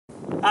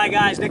Hi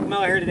guys, Nick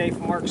Miller here today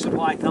from Mark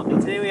Supply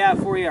Company. Today we have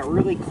for you a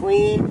really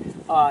clean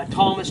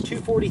Thomas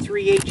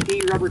 243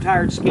 HD rubber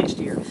tired skid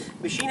steer.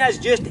 Machine has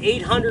just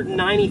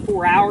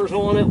 894 hours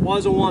on it,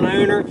 was a one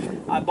owner.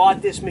 I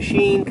bought this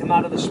machine, come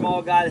out of the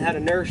small guy that had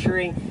a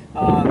nursery,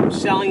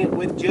 selling it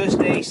with just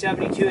a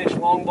 72-inch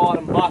long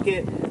bottom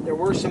bucket. There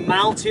were some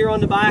mounts here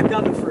on the back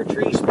of it for a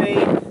tree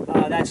spade.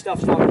 That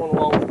stuff's not going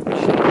along with the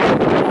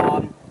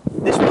machine.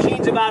 This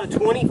machine's about a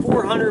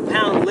 2,400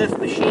 pound lift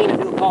machine. I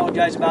do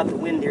apologize about the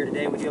wind here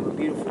today. We do have a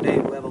beautiful day,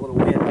 we have a little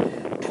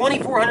wind.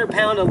 2,400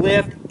 pound of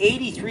lift,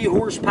 83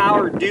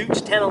 horsepower,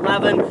 Dutez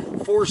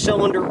 1011,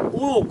 4-cylinder,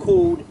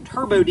 oil-cooled,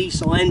 turbo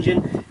diesel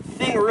engine.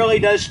 Thing really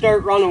does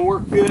start, run, and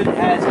work good. It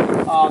has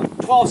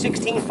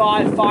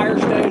 12/16/5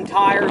 Firestone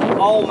tires,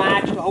 all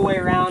matched the whole way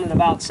around at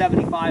about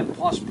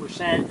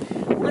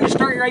 75+%. We're going to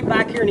start right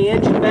back here in the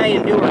engine bay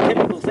and do our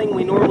typical thing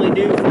we normally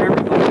do for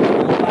everybody.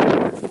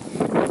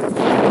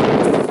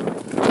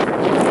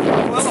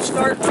 We'll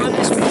start, run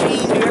this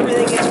machine, do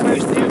everything it's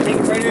supposed to do, take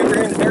it right over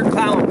here in the dirt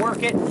pile and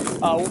work it.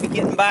 We'll be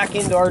getting back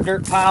into our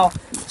dirt pile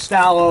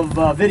style of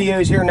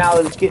videos here now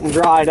that it's getting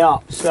dried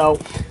up. So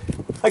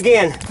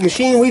again,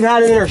 machine we've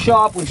had it in our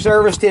shop, we've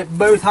serviced it,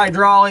 both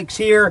hydraulics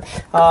here,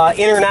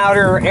 inner and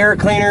outer air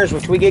cleaners,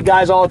 which we get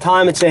guys all the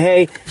time and say,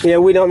 hey, you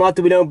know, not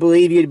that we don't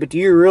believe you, but do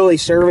you really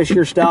service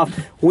your stuff?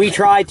 We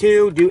try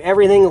to do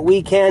everything that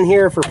we can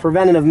here for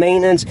preventative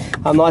maintenance.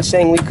 I'm not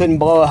saying we couldn't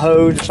blow a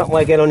hose or something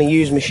like that on a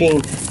used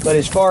machine, but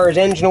as far as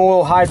engine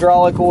oil,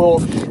 hydraulic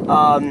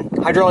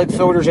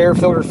filters, air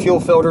filters, fuel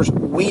filters,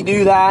 we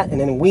do that, and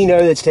then we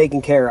know that's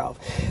taken care of.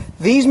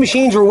 These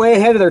machines are way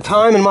ahead of their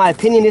time, in my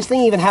opinion. This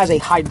thing even has a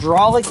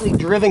hydraulically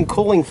driven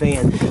cooling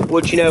fan,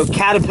 which, you know,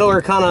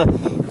 Caterpillar kind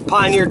of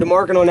pioneered the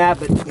market on that,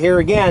 but here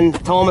again,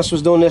 Thomas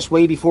was doing this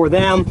way before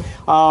them.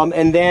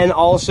 And then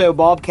also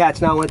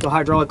Bobcats now went to a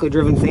hydraulically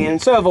driven fan,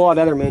 and so have a lot of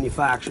other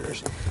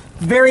manufacturers.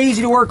 Very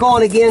easy to work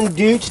on. Again,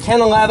 Dutez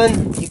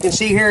 1011. You can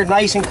see here,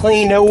 nice and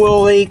clean, no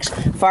oil leaks,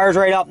 fires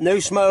right up, no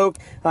smoke.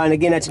 And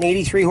again, that's an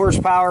 83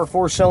 horsepower,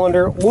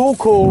 4-cylinder,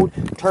 oil-cooled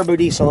turbo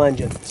diesel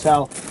engine.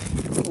 So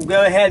we'll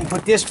go ahead and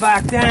put this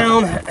back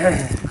down.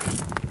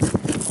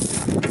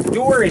 The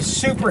door is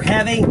super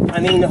heavy. I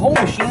mean, the whole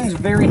machine's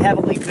very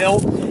heavily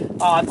built.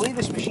 I believe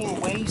this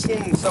machine weighs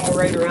in somewhere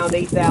right around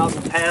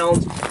 8,000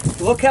 pounds.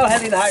 Look how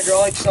heavy the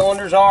hydraulic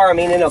cylinders are. I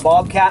mean, in a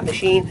Bobcat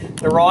machine,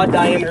 the rod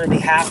diameter would be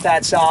half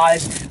that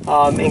size,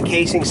 and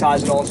casing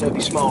size would also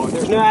be smaller.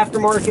 There's no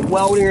aftermarket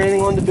welding or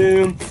anything on the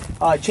boom.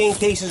 Chain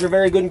cases are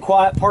very good and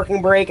quiet,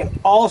 parking brake, and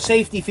all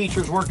safety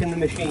features work in the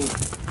machine.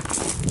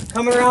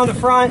 Coming around the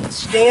front,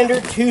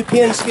 standard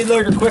 2-pin skid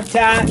loader quick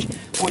attach,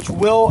 which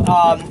will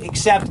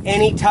accept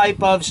any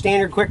type of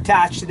standard quick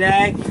attach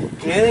today.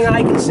 The only thing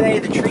I can say,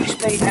 the tree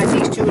spade has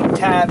these two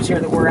tabs here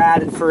that were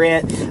added for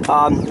it.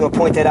 I'm going to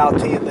point that out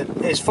to you,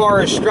 but as far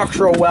as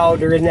structural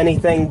weld, there isn't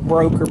anything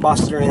broke or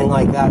busted or anything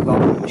like that about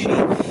the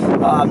machine.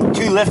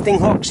 Two lifting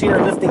hooks here,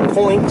 lifting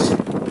points.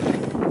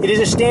 It is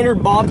a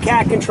standard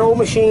Bobcat control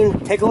machine.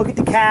 Take a look at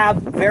the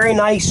cab, very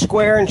nice,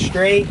 square and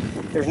straight.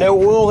 There's no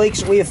oil leaks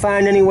that we have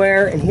found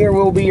anywhere, and here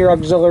will be your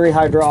auxiliary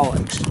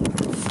hydraulics.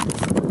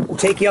 We'll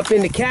take you up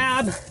in the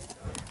cab.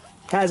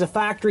 Has a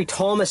factory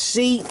Thomas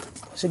seat.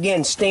 So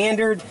again,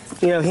 standard,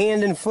 you know,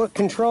 hand and foot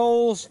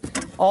controls.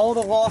 All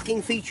the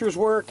locking features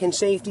work and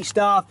safety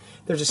stuff.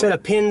 There's a set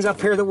of pins up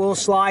here that will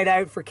slide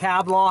out for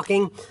cab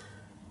locking.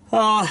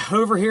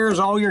 Over here is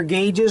all your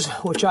gauges,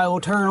 which I will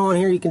turn on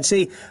here. You can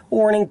see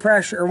warning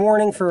pressure, or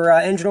warning for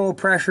engine oil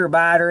pressure,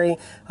 battery,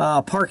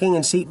 parking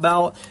and seat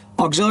belt.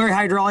 Auxiliary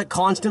hydraulic,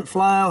 constant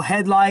flow,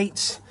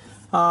 headlights,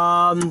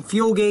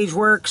 fuel gauge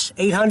works,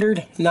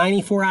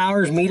 894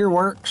 hours, meter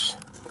works.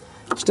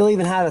 Still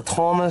even had a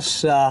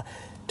Thomas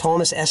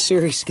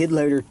S-Series skid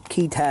loader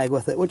key tag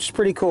with it, which is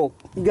pretty cool.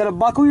 You got to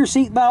buckle your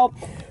seat belt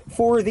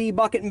for the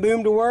bucket and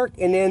boom to work,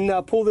 and then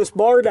pull this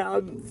bar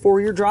down for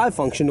your drive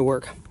function to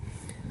work.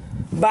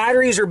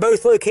 Batteries are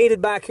both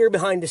located back here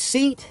behind the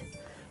seat.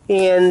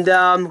 And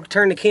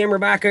turn the camera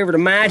back over to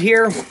Matt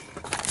here.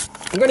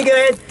 I'm going to go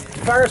ahead,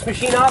 fire this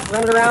machine up,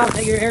 run it around,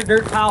 take your air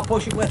dirt pile,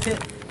 push it with it,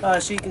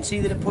 so you can see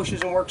that it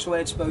pushes and works the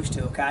way it's supposed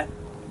to, okay?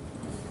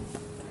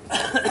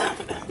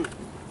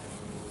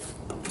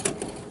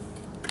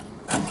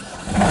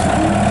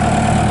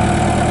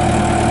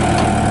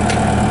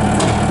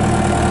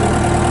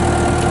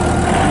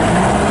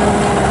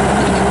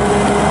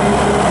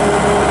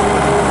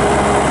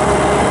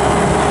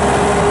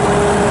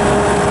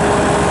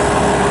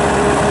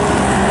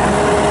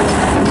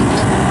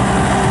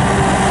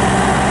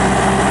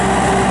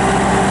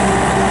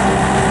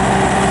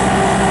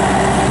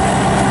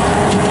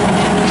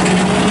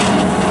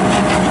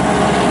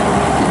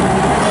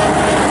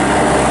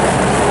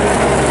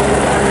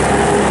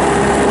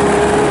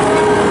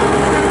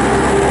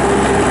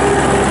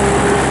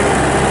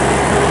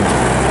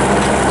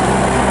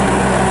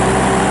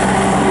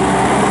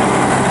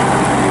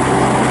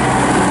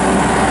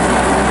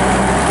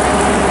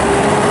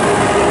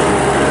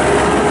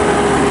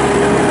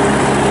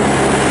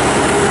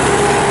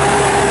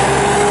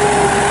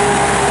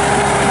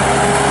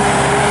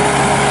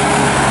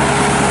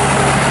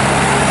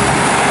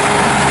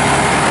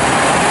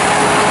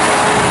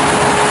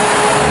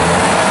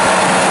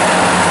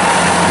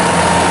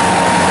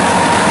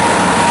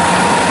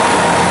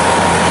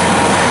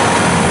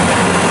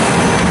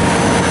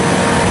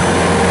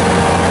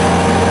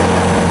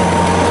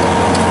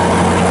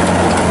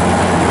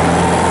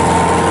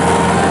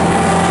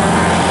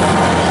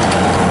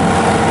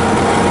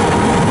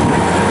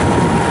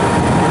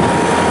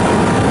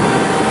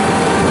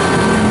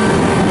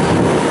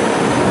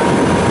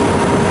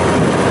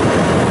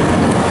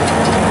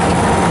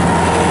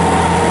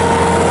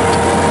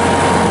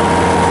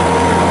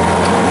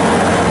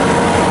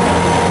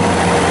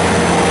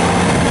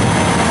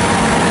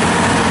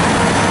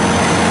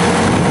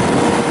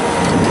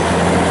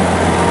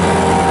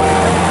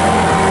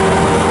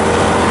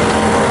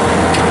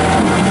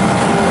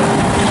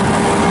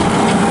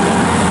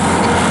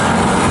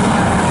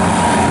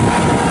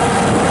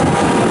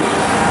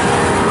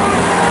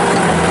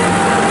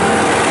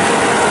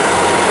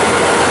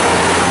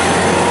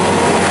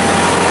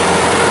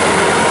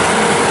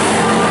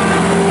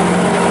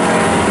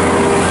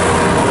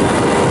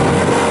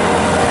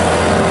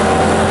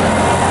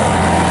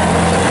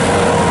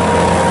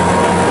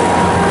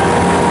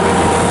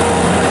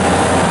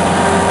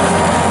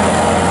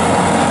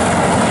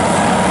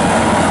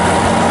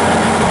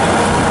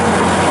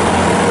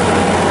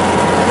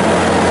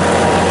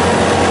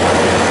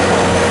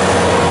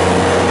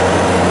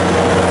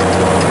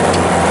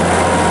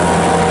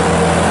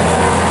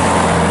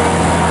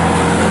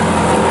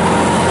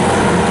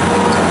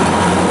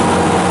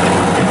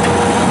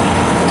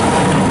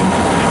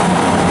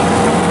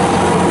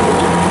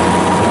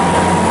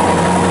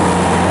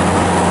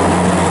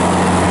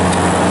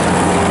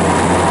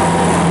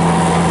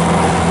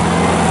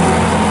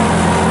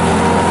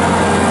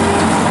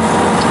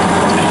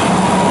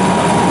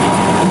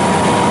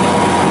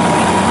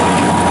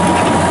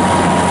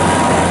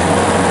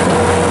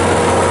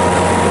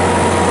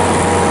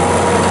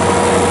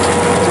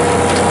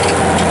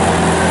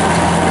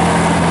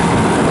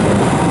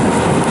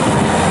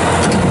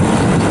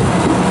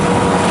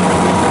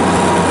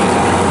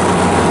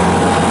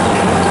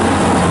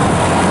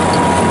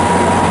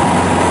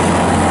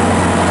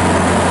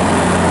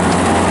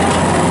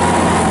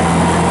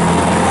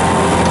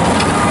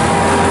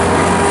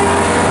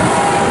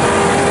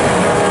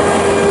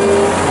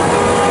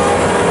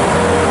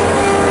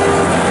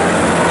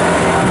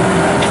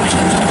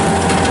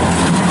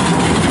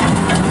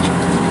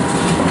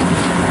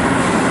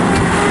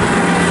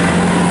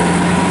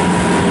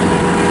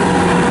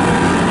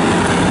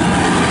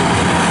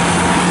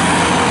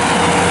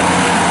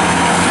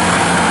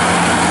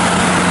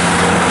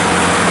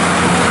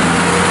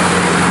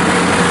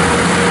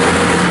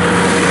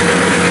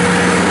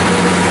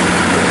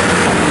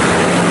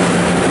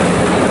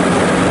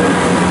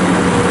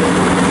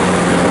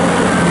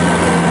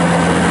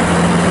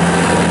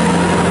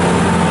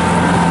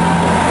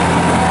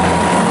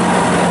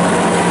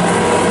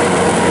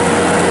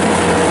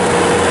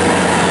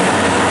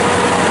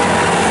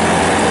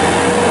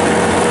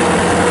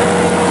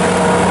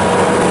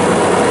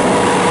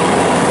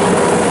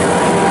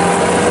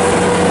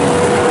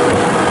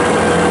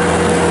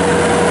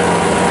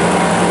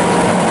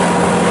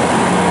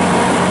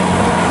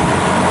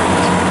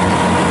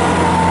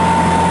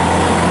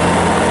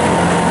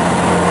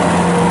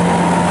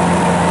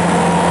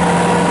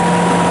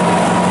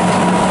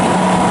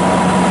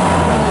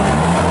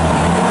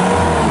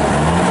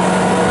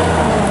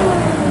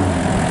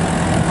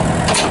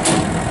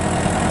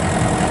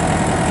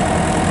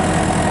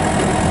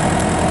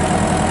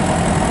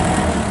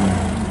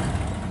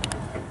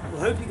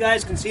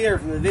 guys can see there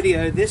from the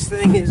video, this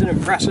thing is an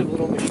impressive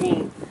little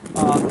machine.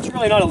 It's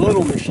really not a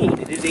little machine.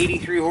 It is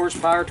 83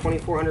 horsepower,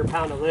 2,400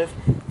 pound of lift.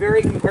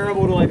 Very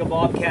comparable to like a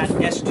Bobcat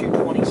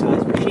S220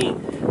 size machine.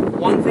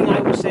 One thing I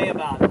will say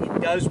about it,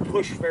 it does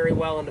push very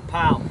well into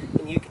POW.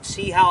 And you can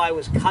see how I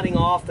was cutting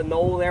off the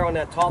knoll there on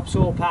that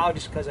topsoil POW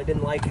just because I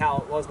didn't like how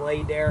it was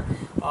laid there.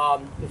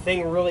 The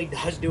thing really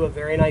does do a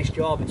very nice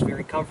job. It's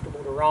very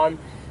comfortable to run.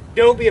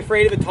 Don't be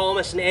afraid of a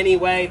Thomas in any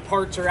way.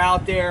 Parts are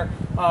out there.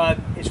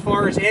 As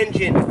far as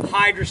engine,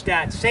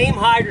 hydrostat, same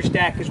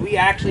hydrostat because we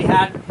actually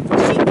had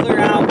seat clear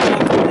out,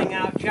 plug everything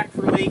out, check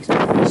for leaks. Same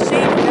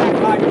exact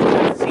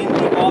hydrostat, same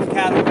thing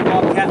Bobcat over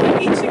Bobcat,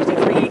 like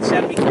 863,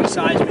 873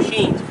 size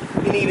machines.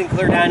 You can even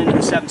clear down into the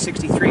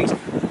 763s.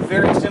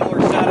 Very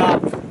similar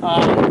setup.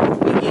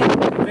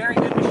 Again, very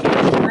good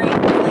machine, straight,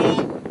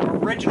 clean,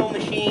 original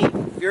machine.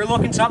 If you're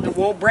looking something that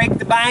won't break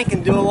the bank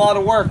and do a lot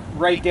of work,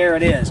 right there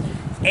it is.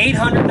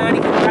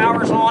 894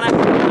 hours on it.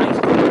 Nice.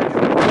 If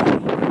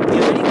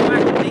you have any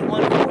questions,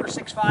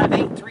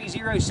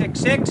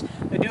 814-658-3066.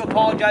 I do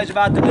apologize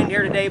about the wind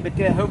here today, but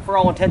I hope for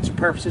all intents and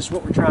purposes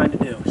what we're trying to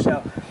do.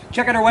 So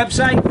check out our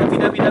website,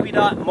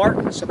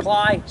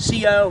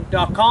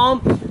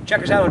 www.marksupplyco.com.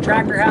 Check us out on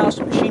Tractor House,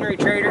 Machinery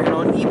Trader, and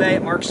on eBay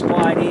at Mark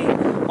Supply ID.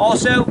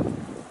 Also,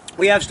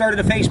 we have started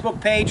a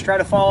Facebook page. Try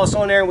to follow us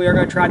on there. We are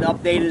going to try to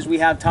update it as we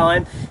have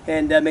time,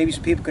 and maybe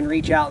some people can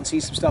reach out and see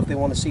some stuff they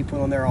want to see put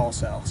on there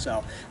also.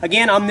 So,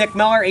 again, I'm Nick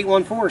Miller,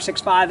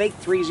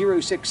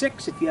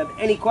 814-658-3066. If you have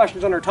any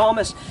questions on our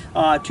Thomas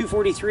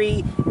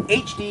 243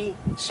 HD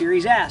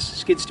Series S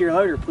skid steer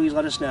loader, please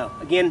let us know.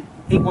 Again,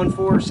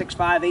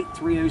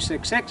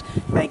 814-658-3066.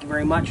 Thank you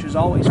very much, as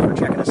always, for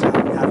checking us out.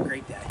 Have a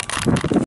great day.